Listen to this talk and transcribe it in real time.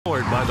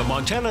Powered by the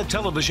Montana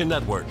Television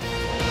Network.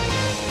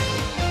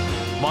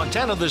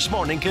 Montana This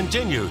Morning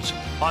continues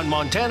on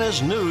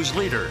Montana's News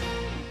Leader.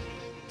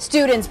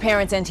 Students,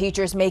 parents, and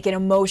teachers make an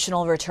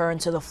emotional return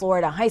to the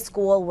Florida high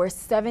school where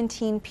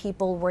 17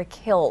 people were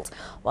killed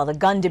while the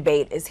gun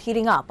debate is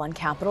heating up on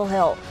Capitol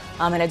Hill.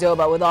 I'm Hannah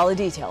Doba with all the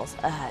details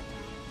ahead.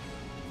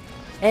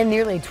 And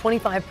nearly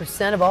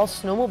 25% of all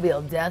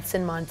snowmobile deaths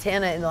in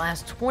Montana in the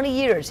last 20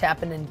 years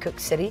happened in Cook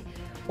City.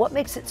 What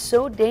makes it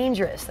so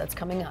dangerous? That's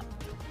coming up.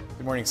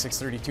 Good morning,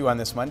 6:32 on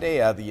this Monday.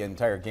 The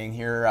entire gang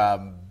here.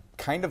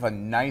 Kind of a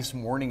nice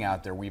morning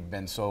out there. We've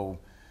been so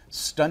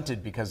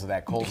stunted because of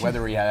that cold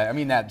weather we had. I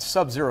mean, that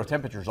sub-zero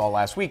temperatures all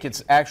last week.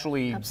 It's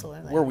actually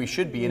where we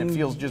should be, and it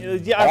feels just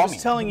balmy. I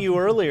was telling you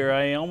earlier,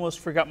 I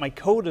almost forgot my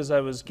coat as I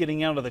was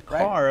getting out of the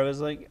car. Right. I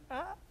was like,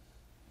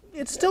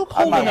 it's still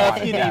cold enough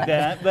you need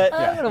that, but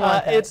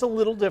it's a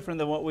little different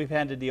than what we've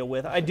had to deal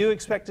with. I do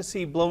expect to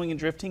see blowing and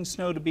drifting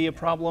snow to be a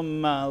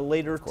problem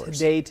later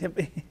today.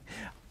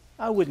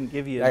 I wouldn't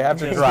give you. I have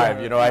to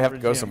drive, you know, I have to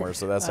go somewhere,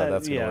 so that's how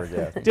that's going to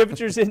work. Yeah.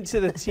 Temperatures into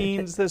the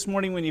teens this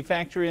morning when you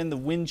factor in the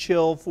wind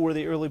chill for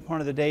the early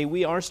part of the day.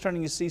 We are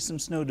starting to see some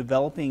snow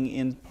developing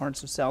in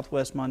parts of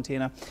southwest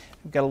Montana.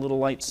 We've got a little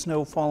light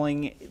snow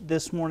falling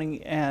this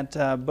morning at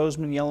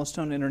Bozeman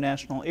Yellowstone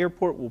International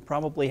Airport. We'll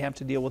probably have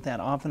to deal with that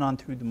off and on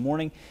through the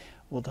morning.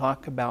 We'll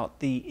talk about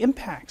the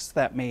impacts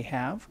that may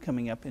have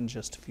coming up in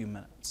just a few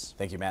minutes.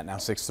 Thank you, Matt. Now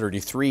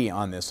 6:33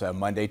 on this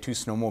Monday. 2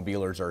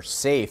 snowmobilers are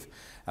safe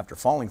after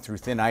falling through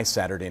thin ice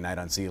Saturday night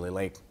on Seeley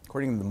Lake.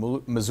 According to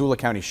the Missoula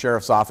County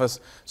Sheriff's Office,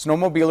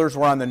 snowmobilers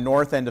were on the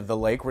north end of the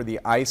lake where the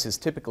ice is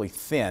typically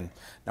thin.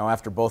 Now,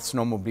 after both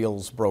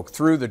snowmobiles broke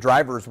through, the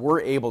drivers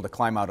were able to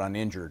climb out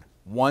uninjured.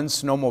 One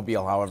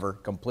snowmobile, however,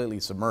 completely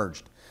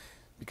submerged.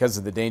 Because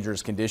of the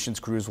dangerous conditions,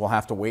 crews will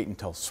have to wait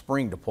until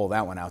spring to pull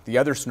that one out. The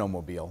other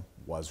snowmobile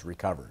was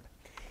recovered.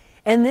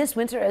 And this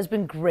winter has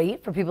been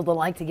great for people that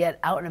like to get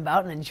out and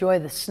about and enjoy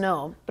the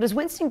snow. But as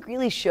Winston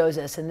Greeley shows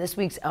us in this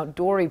week's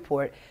Outdoor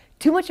Report,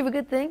 too much of a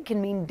good thing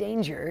can mean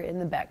danger in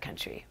the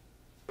backcountry.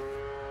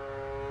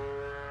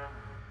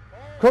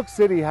 Cook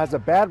City has a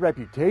bad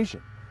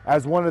reputation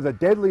as one of the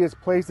deadliest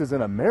places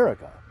in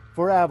America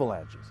for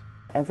avalanches.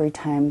 Every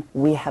time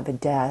we have a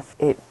death,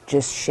 it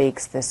just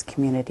shakes this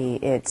community.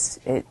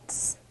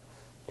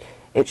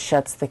 It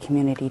shuts the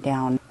community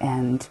down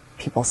and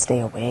people stay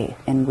away,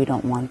 and we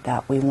don't want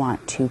that. We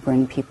want to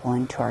bring people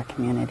into our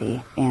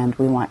community, and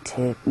we want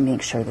to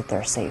make sure that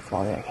they're safe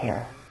while they're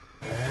here.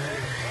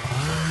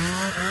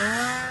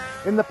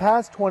 In the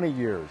past 20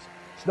 years,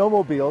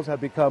 snowmobiles have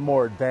become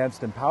more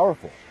advanced and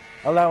powerful,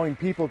 allowing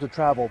people to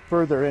travel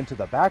further into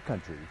the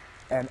backcountry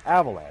and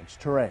avalanche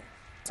terrain.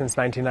 Since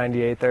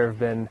 1998, there have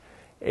been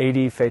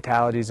 80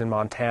 fatalities in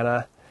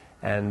Montana,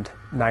 and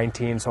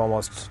 19, so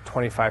almost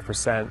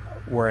 25%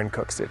 were in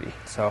Cook City.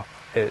 So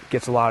it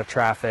gets a lot of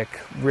traffic,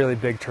 really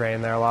big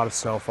terrain there, a lot of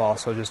snowfall,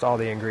 so just all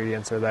the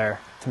ingredients are there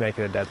to make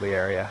it a deadly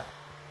area.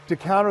 To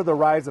counter the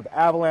rise of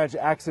avalanche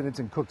accidents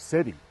in Cook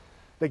City,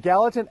 the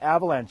Gallatin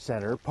Avalanche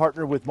Center,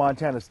 partnered with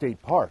Montana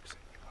State Parks,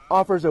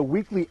 offers a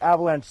weekly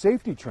avalanche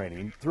safety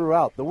training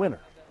throughout the winter.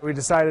 We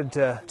decided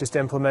to just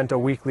implement a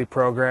weekly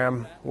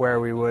program where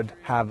we would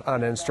have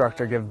an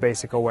instructor give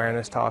basic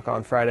awareness talk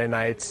on Friday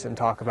nights and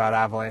talk about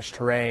avalanche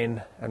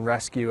terrain and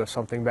rescue if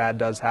something bad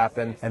does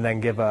happen, and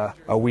then give a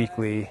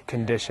weekly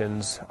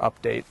conditions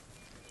update.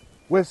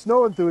 With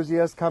snow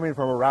enthusiasts coming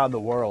from around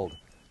the world,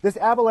 this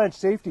avalanche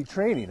safety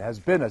training has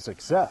been a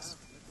success.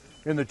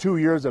 In the 2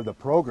 years of the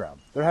program,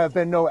 there have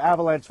been no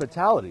avalanche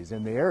fatalities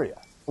in the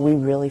area. We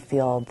really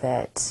feel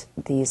that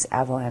these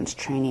avalanche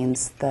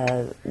trainings,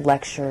 the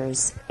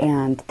lectures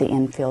and the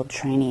in-field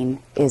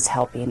training is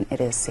helping. It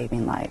is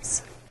saving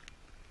lives.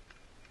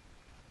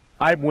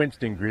 I'm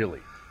Winston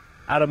Greeley,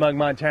 out among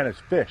Montana's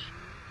fish,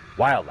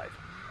 wildlife,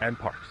 and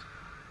parks.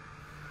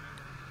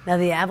 Now,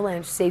 the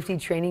avalanche safety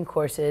training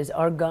courses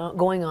are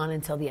going on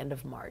until the end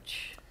of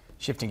March.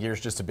 Shifting gears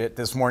just a bit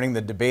this morning,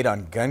 the debate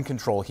on gun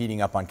control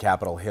heating up on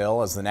Capitol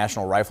Hill as the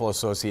National Rifle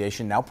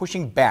Association now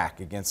pushing back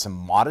against some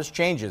modest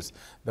changes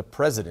the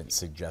president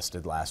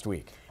suggested last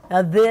week.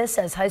 Now this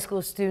as high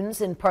school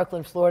students in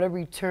Parkland, Florida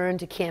return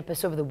to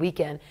campus over the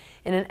weekend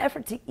in an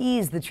effort to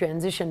ease the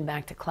transition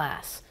back to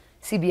class.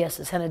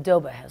 CBS's Hannah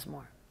Doba has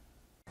more.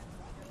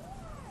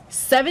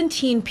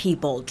 17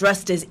 people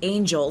dressed as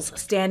angels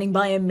standing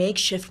by a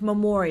makeshift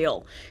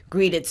memorial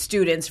greeted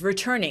students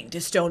returning to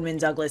Stoneman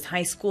Douglas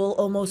High School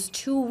almost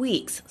 2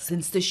 weeks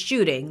since the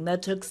shooting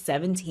that took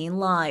 17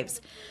 lives.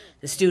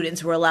 The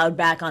students were allowed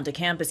back onto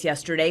campus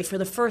yesterday for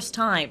the first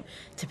time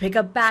to pick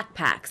up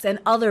backpacks and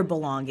other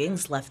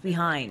belongings left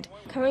behind.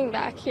 Coming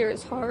back here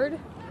is hard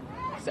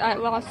because I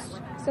lost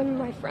some of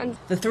my friends.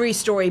 The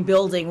 3-story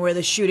building where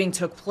the shooting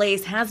took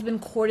place has been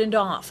cordoned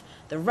off.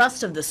 The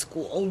rest of the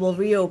school will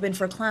reopen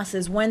for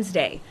classes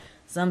Wednesday.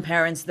 Some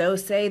parents, though,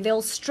 say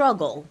they'll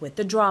struggle with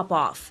the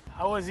drop-off.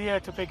 I was here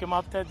to pick him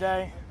up that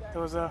day. It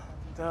was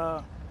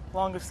the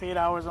longest 8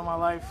 hours of my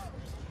life,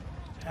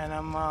 and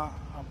I'm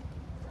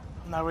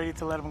not ready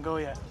to let him go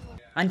yet.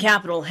 On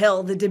Capitol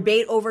Hill, the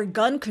debate over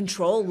gun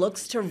control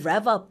looks to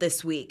rev up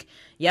this week.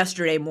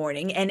 Yesterday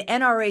morning, an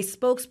NRA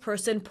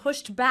spokesperson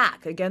pushed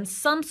back against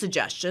some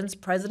suggestions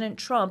President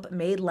Trump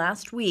made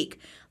last week,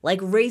 like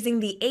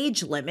raising the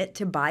age limit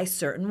to buy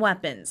certain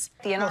weapons.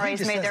 The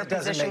NRA's made their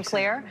position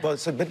clear. Well,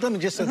 but let me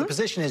just say the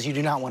position is you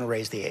do not want to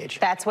raise the age.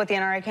 That's what the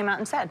NRA came out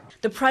and said.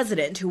 The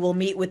president, who will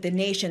meet with the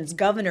nation's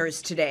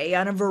governors today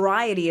on a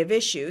variety of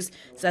issues,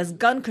 says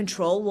gun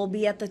control will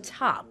be at the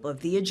top of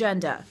the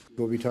agenda.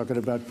 We'll be talking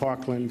about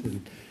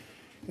Parkland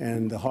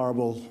and the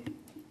horrible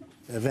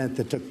event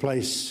that took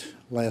place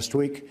last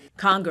week.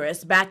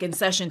 Congress, back in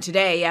session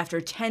today after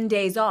 10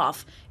 days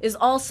off, is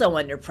also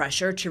under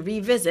pressure to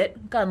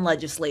revisit gun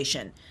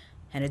legislation.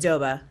 Hannah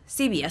Doba,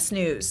 CBS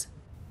News.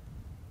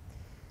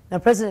 Now,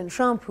 President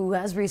Trump, who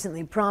has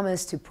recently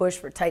promised to push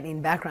for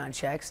tightening background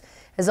checks,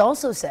 has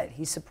also said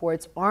he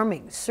supports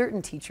arming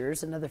certain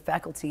teachers and other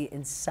faculty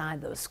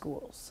inside those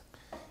schools.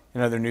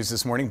 In other news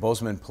this morning,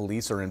 Bozeman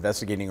police are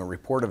investigating a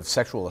report of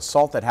sexual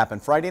assault that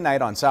happened Friday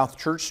night on South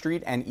Church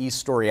Street and East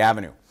Story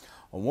Avenue.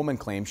 A woman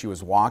claims she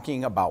was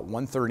walking about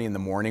 1:30 in the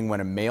morning when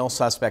a male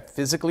suspect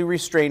physically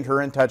restrained her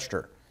and touched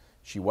her.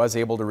 She was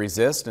able to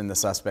resist, and the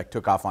suspect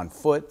took off on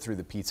foot through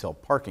the Peets Hill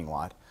parking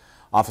lot.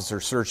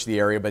 Officers searched the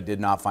area but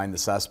did not find the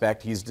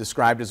suspect. He's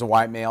described as a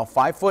white male,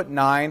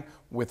 5'9",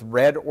 with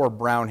red or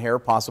brown hair,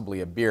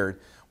 possibly a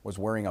beard, was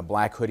wearing a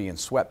black hoodie and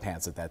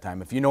sweatpants at that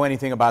time. If you know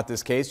anything about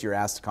this case, you're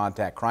asked to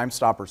contact Crime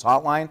Stoppers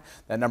hotline,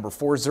 that number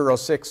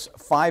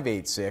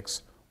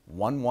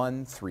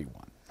 406-586-1131.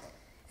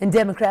 And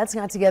Democrats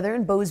got together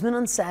in Bozeman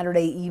on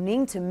Saturday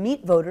evening to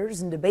meet voters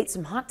and debate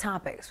some hot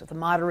topics with the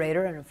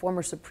moderator and a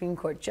former Supreme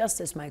Court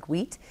Justice, Mike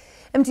Wheat.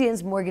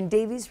 MTN's Morgan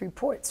Davies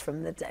reports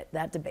from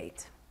that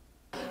debate.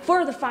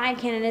 Four of the 5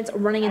 candidates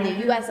running in the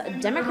U.S.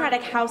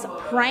 Democratic House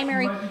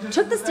primary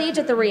took the stage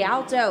at the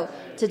Rialto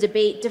to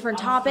debate different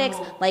topics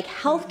like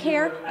health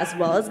care as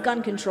well as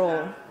gun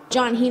control.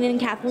 John Heenan,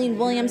 Kathleen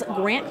Williams,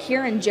 Grant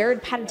Keir, and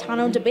Jared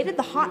Patitano debated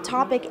the hot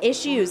topic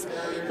issues,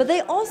 but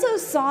they also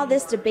saw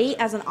this debate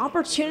as an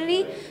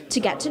opportunity to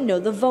get to know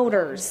the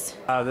voters.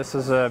 This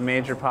is a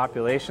major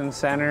population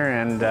center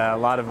and a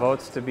lot of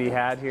votes to be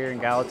had here in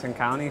Gallatin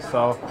County,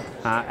 so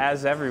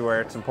as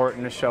everywhere, it's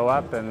important to show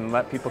up and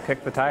let people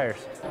kick the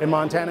tires. In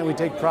Montana, we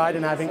take pride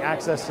in having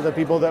access to the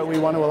people that we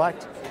want to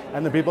elect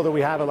and the people that we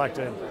have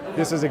elected.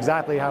 This is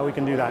exactly how we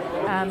can do that.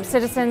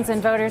 Citizens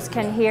and voters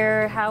can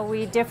hear how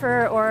we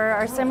differ or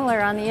are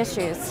similar on the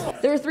issues.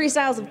 There were 3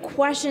 styles of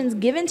questions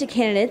given to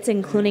candidates,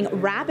 including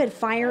rapid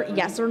fire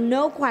yes or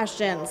no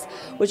questions,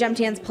 which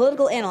MTN's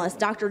political analyst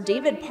Dr.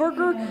 David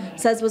Parker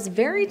says was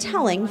very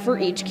telling for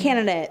each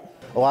candidate.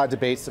 A lot of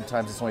debates,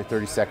 sometimes it's only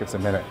 30 seconds a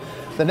minute.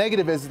 The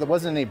negative is there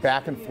wasn't any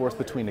back and forth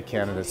between the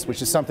candidates,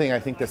 which is something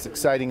I think that's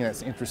exciting and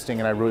that's interesting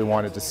and I really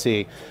wanted to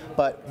see.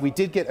 But we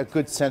did get a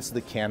good sense of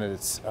the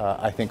candidates,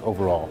 I think,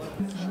 overall.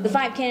 The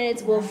 5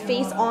 candidates will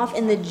face off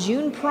in the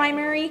June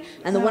primary,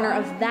 and the winner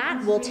of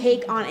that will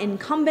take on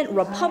incumbent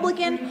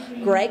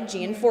Republican Greg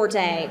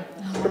Gianforte.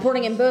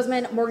 Reporting in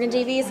Bozeman, Morgan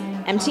Davies,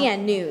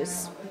 MTN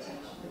News.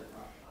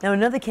 Now,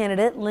 another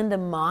candidate, Linda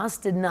Moss,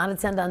 did not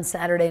attend on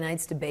Saturday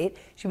night's debate.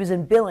 She was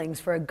in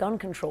Billings for a gun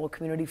control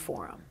community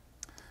forum.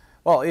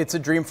 Well, it's a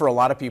dream for a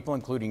lot of people,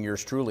 including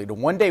yours truly, to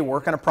one day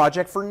work on a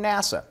project for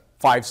NASA.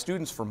 5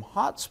 students from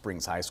Hot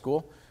Springs High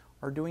School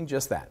are doing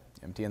just that.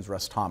 MTN's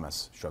Russ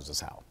Thomas shows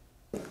us how.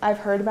 I've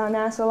heard about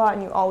NASA a lot,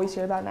 and you always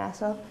hear about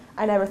NASA.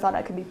 I never thought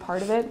I could be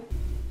part of it.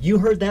 You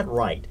heard that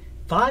right.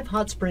 5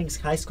 Hot Springs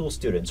High School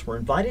students were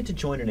invited to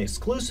join an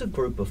exclusive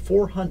group of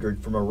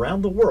 400 from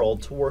around the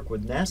world to work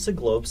with NASA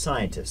Globe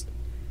scientists.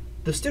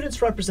 The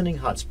students representing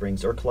Hot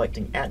Springs are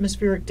collecting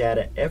atmospheric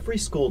data every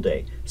school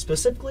day,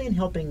 specifically in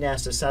helping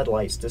NASA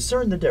satellites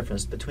discern the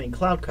difference between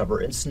cloud cover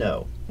and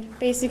snow.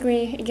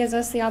 Basically, it gives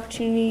us the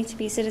opportunity to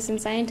be citizen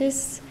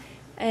scientists,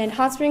 and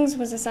Hot Springs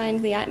was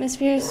assigned the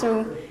atmosphere,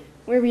 so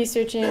we're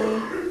researching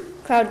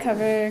cloud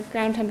cover,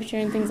 ground temperature,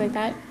 and things like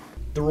that.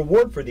 The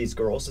reward for these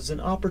girls is an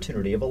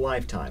opportunity of a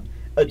lifetime.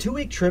 A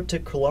 2-week trip to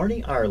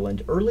Killarney,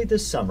 Ireland early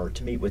this summer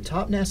to meet with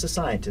top NASA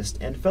scientists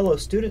and fellow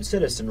student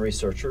citizen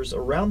researchers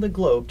around the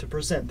globe to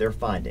present their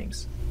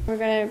findings. We're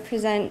going to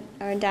present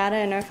our data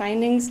and our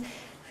findings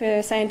for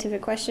the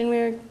scientific question we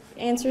were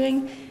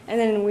answering, and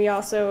then we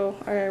also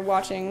are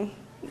watching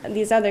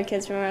these other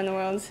kids from around the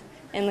world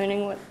and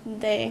learning what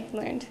they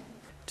learned.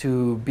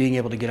 To being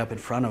able to get up in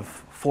front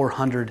of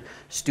 400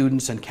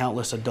 students and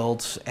countless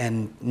adults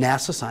and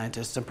NASA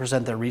scientists and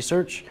present their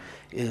research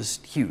is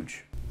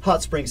huge.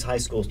 Hot Springs High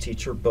School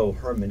teacher Bo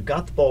Herman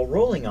got the ball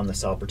rolling on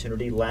this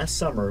opportunity last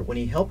summer when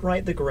he helped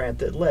write the grant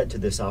that led to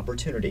this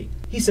opportunity.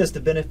 He says the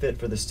benefit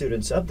for the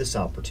students of this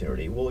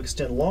opportunity will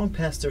extend long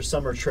past their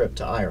summer trip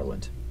to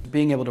Ireland.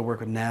 Being able to work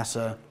with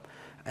NASA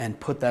and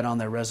put that on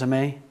their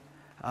resume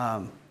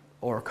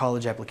or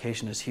college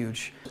application is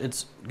huge.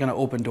 It's going to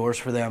open doors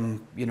for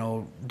them, you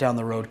know, down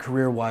the road,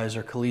 career-wise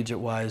or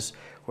collegiate-wise,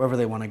 wherever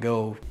they want to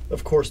go.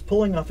 Of course,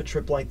 pulling off a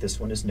trip like this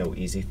one is no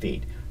easy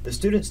feat. The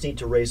students need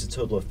to raise a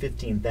total of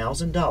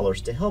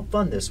 $15,000 to help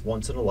fund this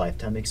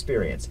once-in-a-lifetime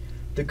experience.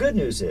 The good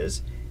news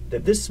is,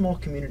 that this small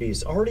community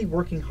is already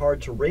working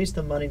hard to raise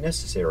the money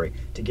necessary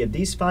to give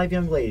these 5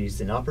 young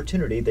ladies an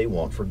opportunity they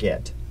won't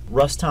forget.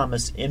 Russ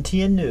Thomas,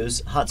 MTN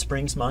News, Hot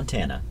Springs,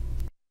 Montana.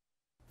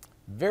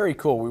 Very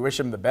cool. We wish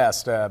them the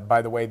best.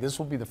 By the way, this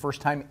will be the first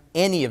time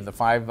any of the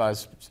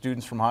 5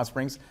 students from Hot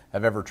Springs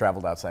have ever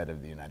traveled outside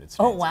of the United States.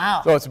 Oh,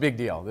 wow. So it's a big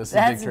deal. This is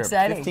a big trip.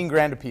 Exciting. 15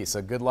 grand a piece.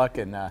 So good luck,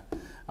 and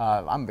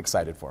I'm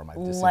excited for them. I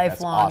just think that's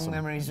Lifelong awesome.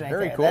 memories right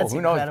Very there. cool. That's Who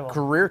incredible. knows?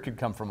 Career could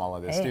come from all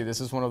of this, Hey. too. This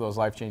is one of those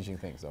life-changing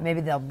things. So.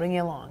 Maybe they'll bring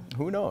you along.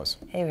 Who knows?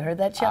 Hey, we heard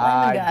that Chet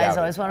Lyman guys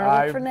always wanted to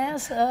work for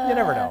NASA. You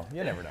never know.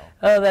 You never know.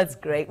 Oh, that's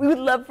great. We would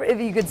love if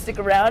you could stick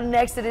around.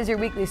 Next, it is your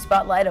weekly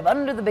spotlight of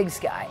Under the Big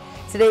Sky.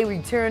 Today, we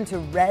return to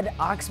Red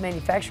Ox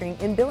Manufacturing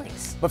in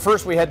Billings. But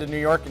first, we head to New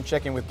York and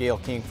check in with Gail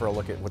King for a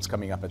look at what's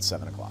coming up at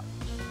 7 o'clock.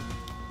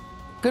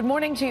 Good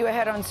morning to you.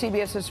 Ahead on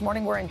CBS this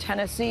morning, we're in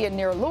Tennessee and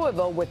near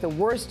Louisville with the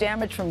worst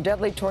damage from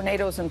deadly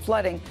tornadoes and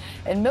flooding.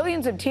 And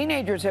millions of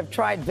teenagers have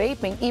tried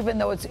vaping, even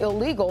though it's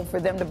illegal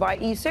for them to buy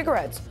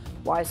e-cigarettes.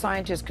 Why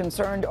scientists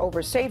concerned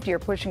over safety are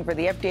pushing for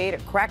the FDA to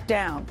crack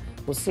down.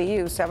 We'll see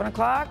you 7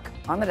 o'clock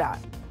on the dot.